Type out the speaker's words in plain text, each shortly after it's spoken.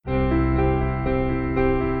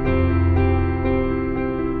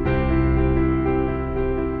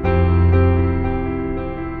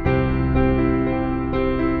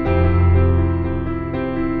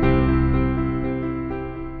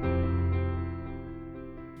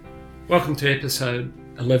Welcome to episode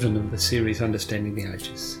 11 of the series Understanding the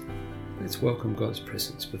Ages. Let's welcome God's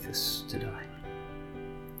presence with us today.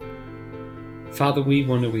 Father, we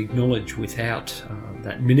want to acknowledge without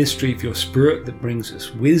that ministry of your Spirit that brings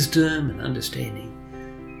us wisdom and understanding,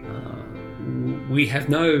 we have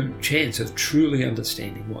no chance of truly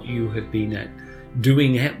understanding what you have been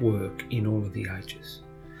doing at work in all of the ages.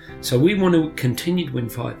 So we want to continue to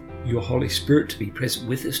invite your Holy Spirit to be present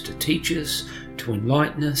with us, to teach us, to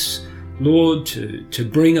enlighten us, Lord, to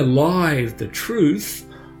bring alive the truth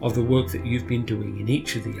of the work that you've been doing in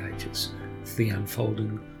each of the ages, for the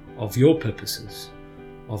unfolding of your purposes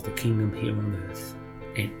of the kingdom here on earth,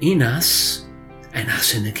 and in us, and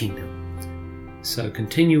us in the kingdom. So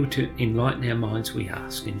continue to enlighten our minds, we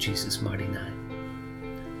ask, in Jesus' mighty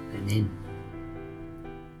name. Amen.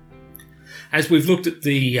 As we've looked at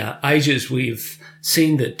the ages, we've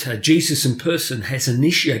seen that Jesus in person has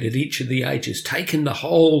initiated each of the ages, taken the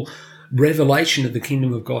whole revelation of the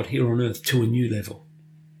kingdom of God here on earth to a new level.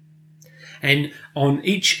 And on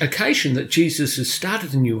each occasion that Jesus has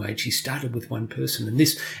started a new age, he started with one person.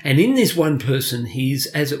 And in this one person, he's,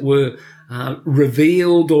 as it were,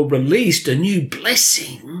 revealed or released a new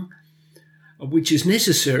blessing, which is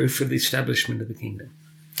necessary for the establishment of the kingdom.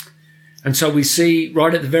 And so we see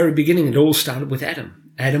right at the very beginning, it all started with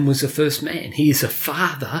Adam. Adam was the first man. He is the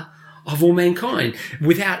father of all mankind.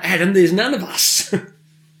 Without Adam, there's none of us.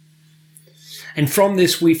 And from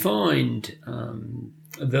this we find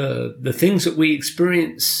the things that we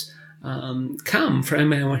experience come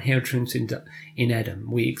from our inheritance in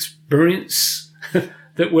Adam. We experience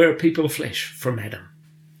that we're a people of flesh from Adam.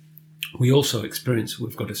 We also experience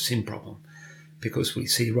we've got a sin problem, because we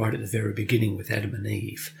see right at the very beginning with Adam and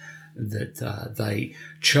Eve that they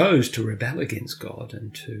chose to rebel against God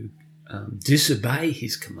and to disobey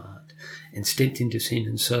his command and stepped into sin.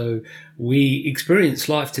 And so we experience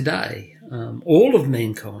life today. All of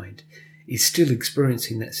mankind is still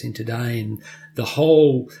experiencing that sin today, and the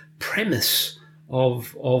whole premise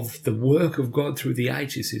of the work of God through the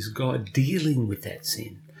ages is God dealing with that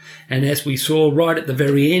sin. And as we saw right at the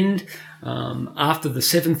very end, after the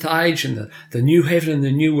seventh age and the new heaven and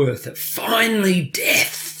the new earth, that finally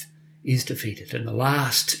death is defeated and the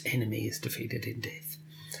last enemy is defeated in death.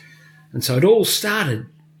 And so it all started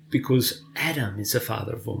because Adam is the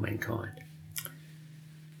father of all mankind.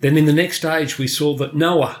 Then in the next stage we saw that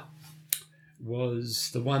Noah was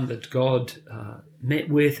the one that God met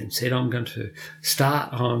with and said, I'm going to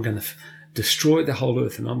destroy the whole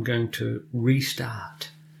earth and I'm going to restart,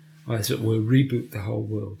 or as it were, reboot the whole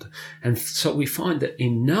world. And so we find that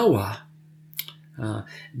in Noah,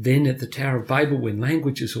 then at the Tower of Babel, when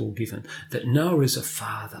language is all given, that Noah is a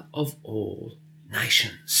father of all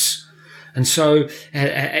nations. And so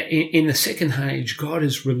in the second age, God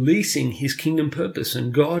is releasing his kingdom purpose,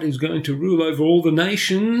 and God is going to rule over all the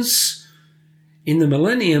nations in the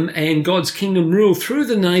millennium, and God's kingdom rule through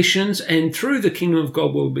the nations and through the kingdom of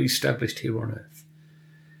God will be established here on earth.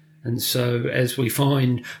 And so as we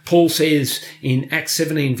find, Paul says in Acts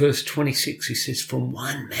 17 verse 26, he says, from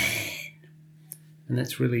one man. And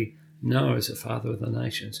that's really Noah as a father of the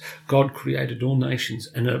nations. God created all nations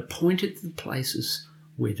and appointed the places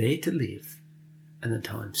where they're to live and the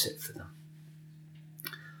time set for them.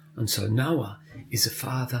 And so Noah is the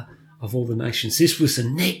father of all the nations. This was the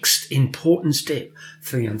next important step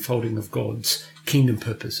for the unfolding of God's kingdom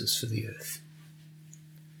purposes for the earth.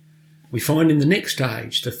 We find in the next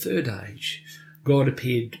age, the third age, God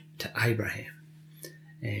appeared to Abraham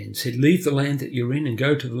and said, leave the land that you're in and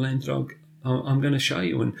go to the land that I'm going to show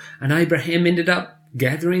you. And Abraham ended up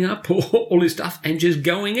gathering up all his stuff and just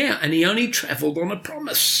going out. And he only travelled on a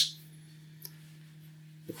promise.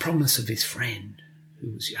 The promise of his friend, who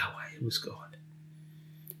was Yahweh, who was God.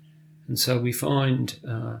 And so we find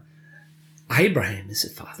Abraham is the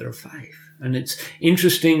father of faith. And it's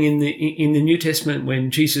interesting in the New Testament when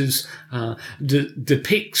Jesus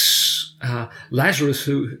depicts Lazarus,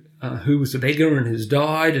 who was a beggar and has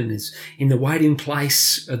died and is in the waiting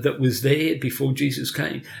place that was there before Jesus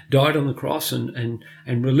came, died on the cross and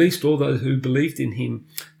released all those who believed in him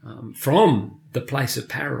from the place of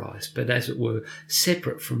paradise, but as it were,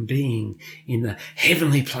 separate from being in the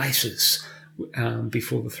heavenly places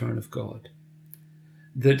before the throne of God.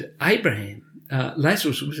 That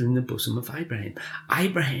Lazarus was in the bosom of Abraham.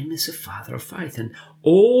 Abraham is the father of faith, and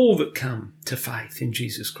all that come to faith in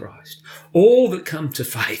Jesus Christ, all that come to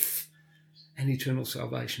faith and eternal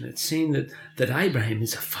salvation, it's seen that Abraham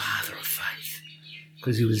is a father of faith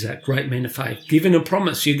because he was that great man of faith, given a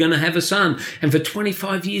promise, you're going to have a son. And for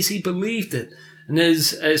 25 years he believed it. And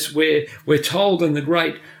as we're told in the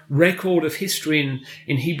great record of history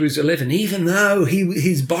in Hebrews 11, even though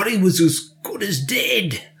his body was as good as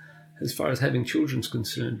dead, as far as having children's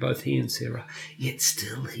concerned, both he and Sarah, yet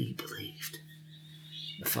still he believed.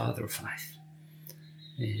 The father of faith.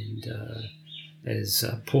 And as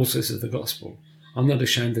Paul says of the gospel, I'm not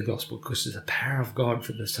ashamed of the gospel because it's the power of God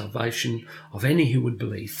for the salvation of any who would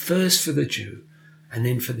believe, first for the Jew and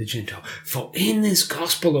then for the Gentile. For in this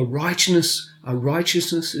gospel a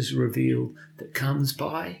righteousness is revealed that comes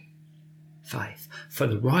by faith. For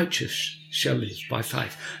the righteous shall live by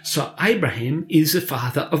faith. So Abraham is the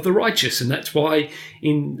father of the righteous, and that's why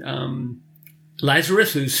in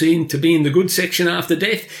Lazarus, who's seen to be in the good section after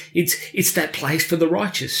death, it's that place for the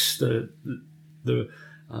righteous.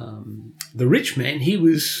 The rich man, he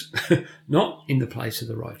was not in the place of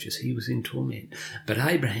the righteous. He was in torment. But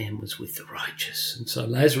Abraham was with the righteous. And so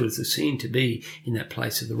Lazarus is seen to be in that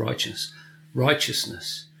place of the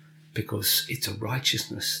righteousness, because it's a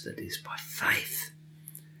righteousness that is by faith.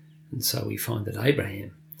 And so we find that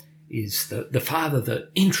Abraham is the father that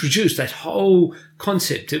introduced that whole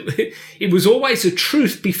concept. It was always a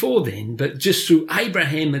truth before then, but just through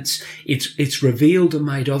Abraham it's revealed and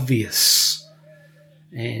made obvious.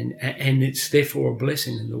 And it's therefore a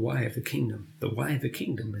blessing in the way of the kingdom. The way of the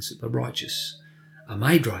kingdom is that the righteous are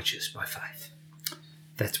made righteous by faith.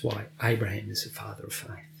 That's why Abraham is the father of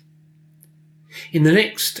faith. In the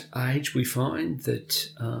next age, we find that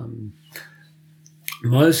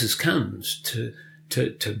Moses comes to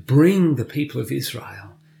bring the people of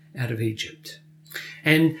Israel out of Egypt.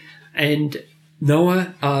 And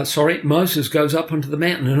Moses goes up onto the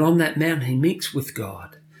mountain, and on that mountain he meets with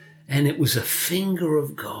God. And it was a finger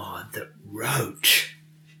of God that wrote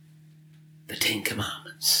the Ten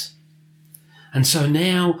Commandments. And so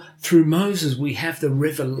now, through Moses, we have the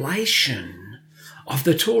revelation of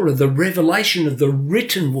the Torah, the revelation of the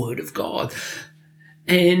written word of God.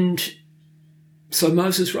 And so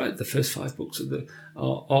Moses wrote the first 5 books of the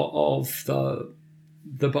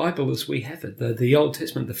Bible as we have it, the Old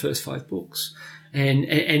Testament, the first 5 books.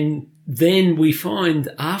 And then we find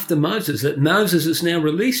after Moses that Moses has now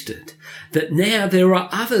released it, that now there are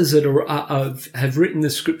others that have written the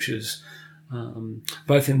scriptures,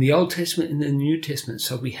 both in the Old Testament and the New Testament.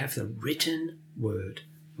 So we have the written word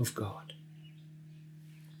of God.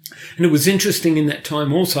 And it was interesting in that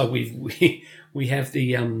time also we have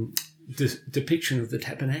the depiction of the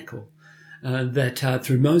tabernacle, that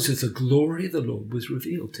through Moses the glory of the Lord was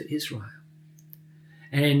revealed to Israel.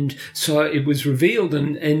 And so it was revealed,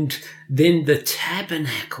 and then the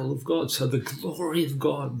tabernacle of God, so the glory of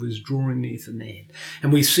God was drawing near to man.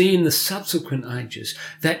 And we see in the subsequent ages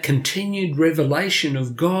that continued revelation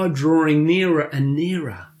of God drawing nearer and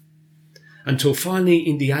nearer, until finally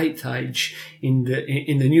in the 8th age, in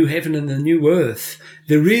the new heaven and the new earth,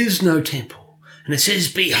 there is no temple. And it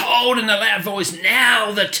says, behold, in a loud voice,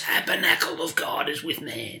 now the tabernacle of God is with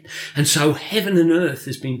man. And so heaven and earth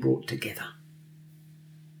has been brought together.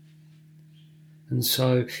 And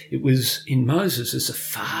so it was in Moses as a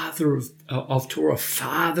father of Torah,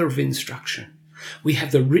 father of instruction. We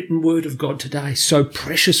have the written word of God today, so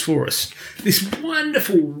precious for us. This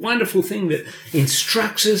wonderful, wonderful thing that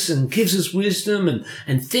instructs us and gives us wisdom,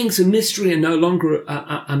 and things of mystery are no longer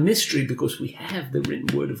a mystery because we have the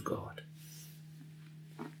written word of God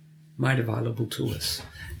made available to us,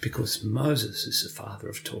 because Moses is the father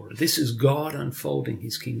of Torah. This is God unfolding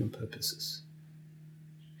his kingdom purposes.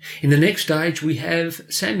 In the next age, we have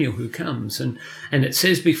Samuel who comes, and it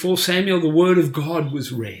says before Samuel, the word of God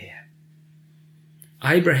was rare.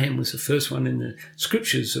 Abraham was the first one in the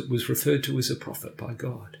scriptures that was referred to as a prophet by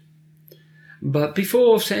God. But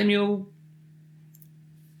before Samuel,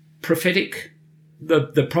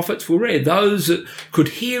 the prophets were rare. Those that could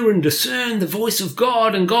hear and discern the voice of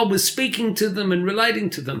God, and God was speaking to them and relating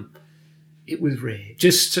to them, it was rare.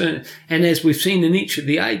 And as we've seen in each of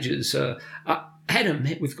the ages, Adam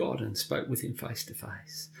met with God and spoke with him face to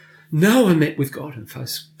face. Noah met with God and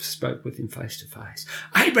spoke with him face to face.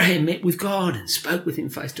 Abraham met with God and spoke with him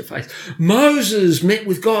face to face. Moses met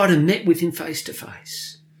with God and met with him face to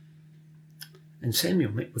face. And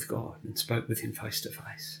Samuel met with God and spoke with him face to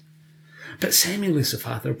face. But Samuel is the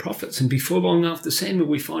father of prophets, and before long after Samuel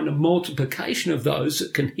we find a multiplication of those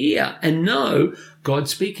that can hear and know God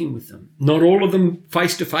speaking with them. Not all of them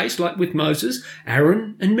face to face like with Moses,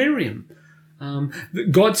 Aaron and Miriam.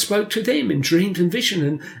 God spoke to them in dreams and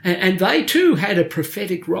vision, and they too had a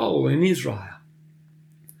prophetic role in Israel.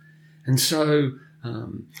 And so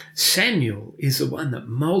Samuel is the one that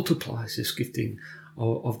multiplies this gifting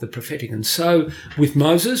of the prophetic. And so with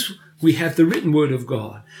Moses, we have the written word of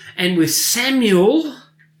God. And with Samuel,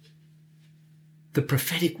 the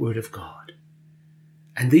prophetic word of God.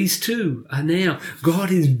 And these two are now,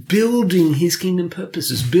 God is building his kingdom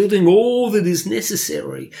purposes, building all that is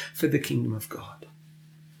necessary for the kingdom of God.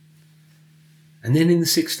 And then in the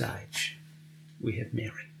sixth stage, we have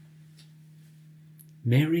Mary.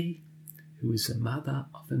 Mary, who is the mother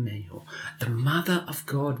of Emmanuel, the mother of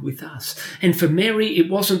God with us. And for Mary, it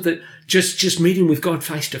wasn't that just meeting with God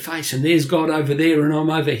face to face and there's God over there and I'm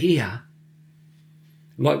over here.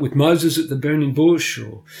 Like with Moses at the burning bush,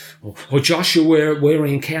 or Joshua where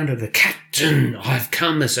he encountered the captain. I've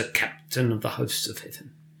come as a captain of the hosts of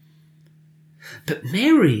heaven. But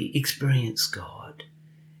Mary experienced God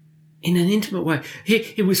in an intimate way.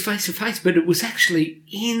 It was face to face, but it was actually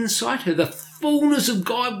inside her. The fullness of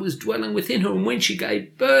God was dwelling within her. And when she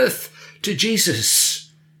gave birth to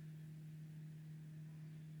Jesus,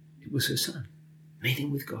 it was her son.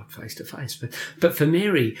 Meeting with God face to face. But for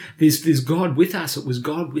Mary, there's God with us. It was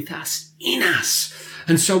God with us in us.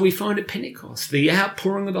 And so we find at Pentecost the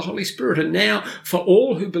outpouring of the Holy Spirit. And now for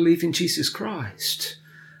all who believe in Jesus Christ,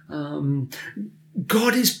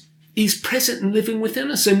 God is present and living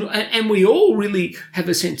within us. And we all really have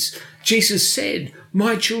a sense. Jesus said,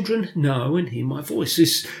 my children know and hear my voice.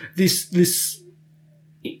 This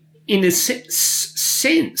in a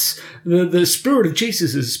sense, the Spirit of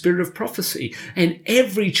Jesus is a spirit of prophecy, and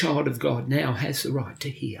every child of God now has the right to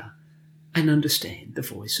hear and understand the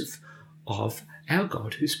voice of our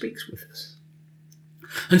God who speaks with us.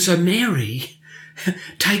 And so Mary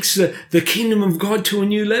takes the kingdom of God to a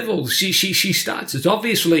new level. She starts it.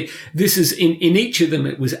 Obviously, this is in each of them.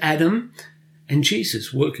 It was Adam and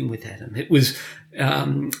Jesus working with Adam. It was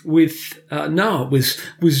with Noah,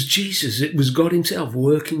 was Jesus. It was God himself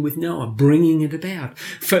working with Noah, bringing it about.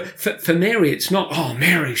 For Mary, it's not, oh,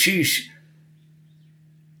 Mary,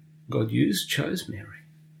 God chose Mary.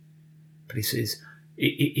 But he says,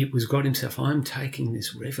 it was God himself. I'm taking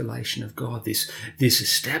this revelation of God, this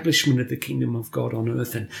establishment of the kingdom of God on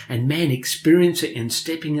earth, and man experiencing and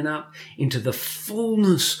stepping it up into the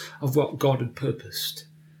fullness of what God had purposed.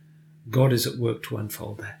 God is at work to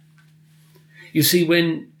unfold that. You see,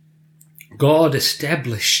 when God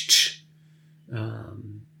established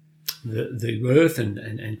the earth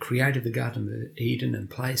and created the Garden of Eden and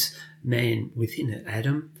placed man within it,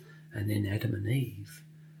 Adam, and then Adam and Eve,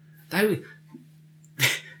 they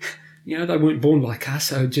weren't born like us,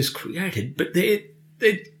 they were just created, but they're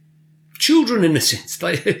children in a sense.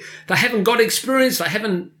 They haven't got experience, they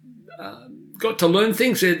haven't got to learn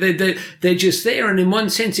things. They're just there, and in one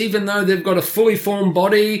sense, even though they've got a fully formed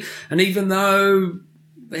body, and even though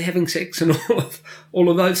they're having sex and all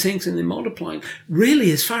of those things, and they're multiplying,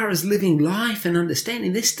 really, as far as living life and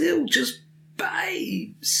understanding, they're still just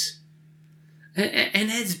babes.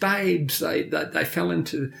 And as babes, they fell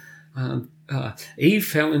into Eve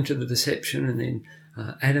fell into the deception, and then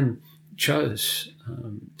Adam chose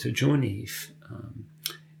to join Eve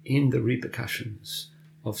in the repercussions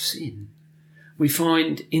of sin. We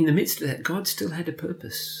find in the midst of that, God still had a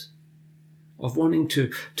purpose of wanting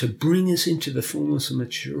to bring us into the fullness of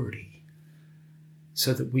maturity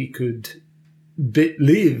so that we could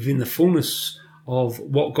live in the fullness of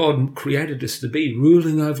what God created us to be,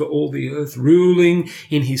 ruling over all the earth, ruling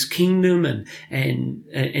in his kingdom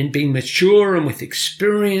and being mature and with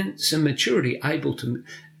experience and maturity, able to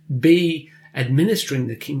be administering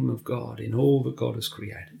the kingdom of God in all that God has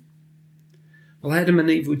created. Well, Adam and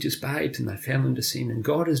Eve were just babes and they fell into sin, and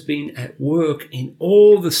God has been at work in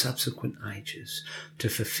all the subsequent ages to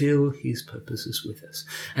fulfill his purposes with us.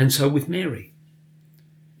 And so with Mary,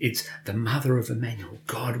 it's the mother of Emmanuel,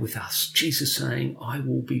 God with us. Jesus saying, I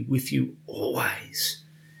will be with you always,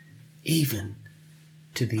 even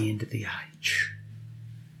to the end of the age.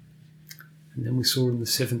 And then we saw in the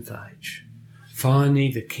seventh age,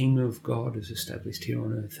 finally the kingdom of God is established here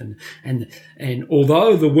on earth. And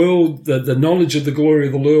although the world, the knowledge of the glory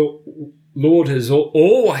of the Lord has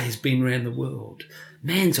always been around the world,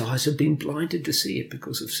 man's eyes have been blinded to see it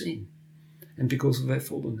because of sin and because of our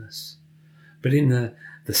fallenness. But in the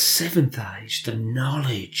seventh age, the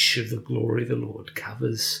knowledge of the glory of the Lord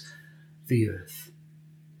covers the earth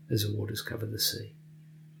as the waters cover the sea.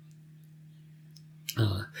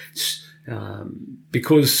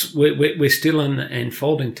 Because we're still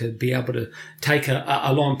unfolding to be able to take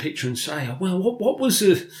a long picture and say, well, what was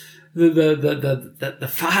the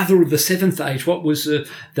father of the seventh age? What was the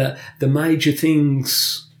major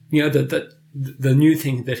things, the new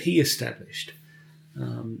thing that he established?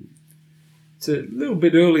 It's a little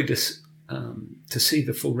bit early to see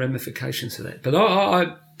the full ramifications of that, but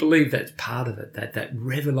I believe that's part of it. That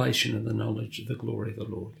revelation of the knowledge of the glory of the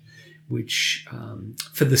Lord which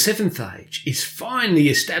for the seventh age is finally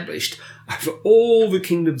established over all the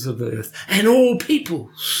kingdoms of earth, and all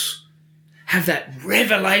peoples have that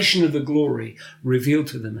revelation of the glory revealed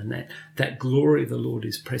to them, and that glory of the Lord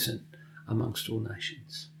is present amongst all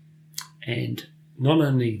nations. And not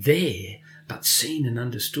only there, but seen and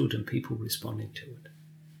understood, and people responding to it.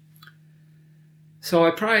 So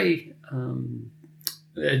I pray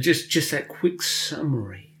just that quick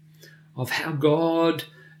summary of how God,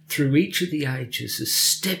 through each of the ages, has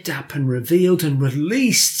stepped up and revealed and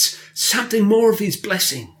released something more of his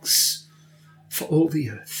blessings for all the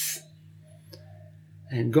earth.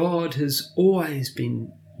 And God has always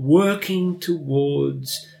been working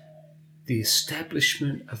towards the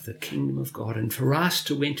establishment of the kingdom of God, and for us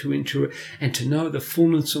to enter into it and to know the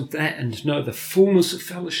fullness of that, and to know the fullness of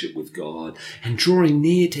fellowship with God and drawing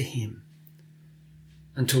near to him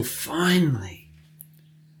until finally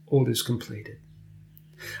all is completed.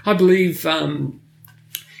 I believe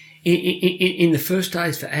in the first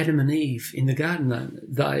days for Adam and Eve in the garden,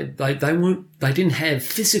 they didn't have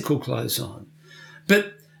physical clothes on,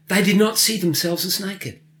 but they did not see themselves as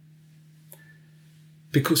naked,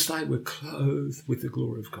 because they were clothed with the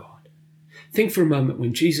glory of God. Think for a moment,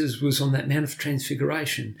 when Jesus was on that Mount of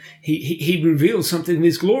Transfiguration, he revealed something of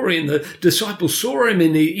his glory, and the disciples saw him,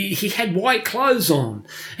 and he had white clothes on.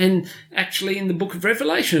 And actually in the book of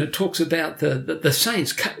Revelation, it talks about the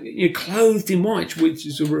saints clothed in white, which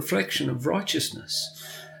is a reflection of righteousness.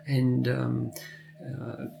 And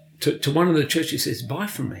to one of the churches, says, "Buy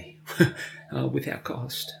from me without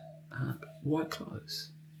cost white clothes."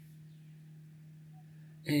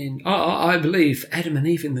 And I believe Adam and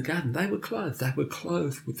Eve in the garden, they were clothed. They were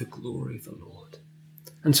clothed with the glory of the Lord.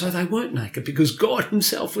 And so they weren't naked, because God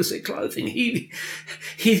himself was their clothing.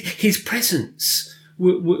 His presence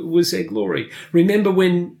was their glory. Remember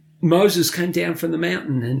when Moses came down from the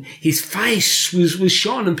mountain and his face was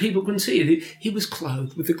shone and people couldn't see it? He was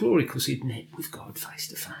clothed with the glory because he'd met with God face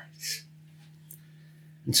to face.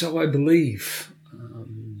 And so I believe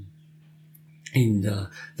in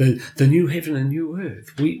the new heaven and new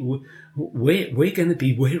earth, we're going to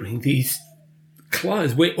be wearing these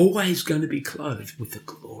clothes. We're always going to be clothed with the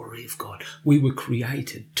glory of God. We were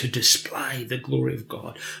created to display the glory of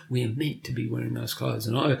God. We are meant to be wearing those clothes.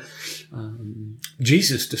 And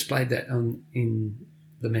Jesus displayed that in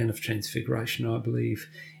the Mount of Transfiguration. I believe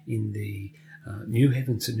in the new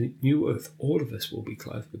heavens and new earth, all of us will be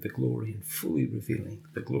clothed with the glory and fully revealing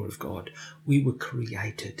the glory of God. We were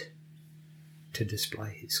created to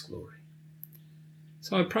display his glory.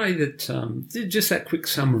 So I pray that just that quick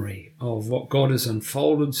summary of what God has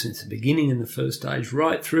unfolded since the beginning in the first age,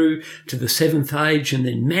 right through to the seventh age, and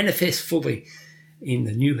then manifest fully in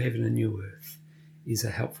the new heaven and new earth, is a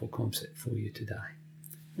helpful concept for you today.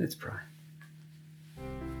 Let's pray.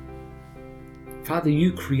 Father,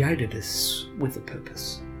 you created us with a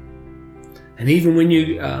purpose. And even when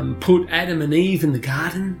you put Adam and Eve in the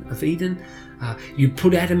Garden of Eden, you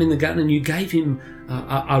put Adam in the garden and you gave him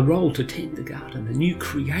a role to tend the garden, and you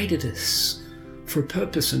created us for a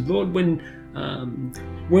purpose. And Lord, when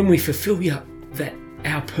we fulfill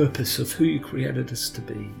our purpose of who you created us to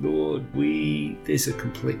be, Lord, there's a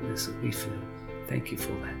completeness that we feel. Thank you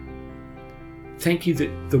for that. Thank you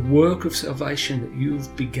that the work of salvation that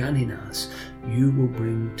you've begun in us, you will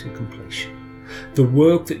bring to completion. The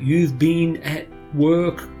work that you've been at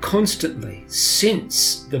work constantly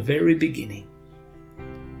since the very beginning,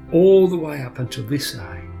 all the way up until this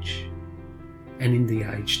age and in the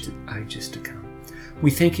ages to come.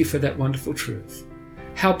 We thank you for that wonderful truth.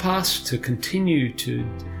 Help us to continue to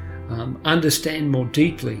understand more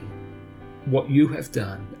deeply what you have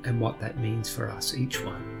done and what that means for us, each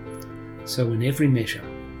one. So in every measure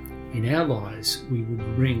in our lives, we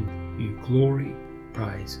would bring you glory,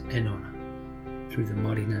 praise and honour through the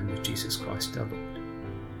mighty name of Jesus Christ our Lord.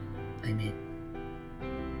 Amen.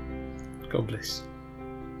 God bless.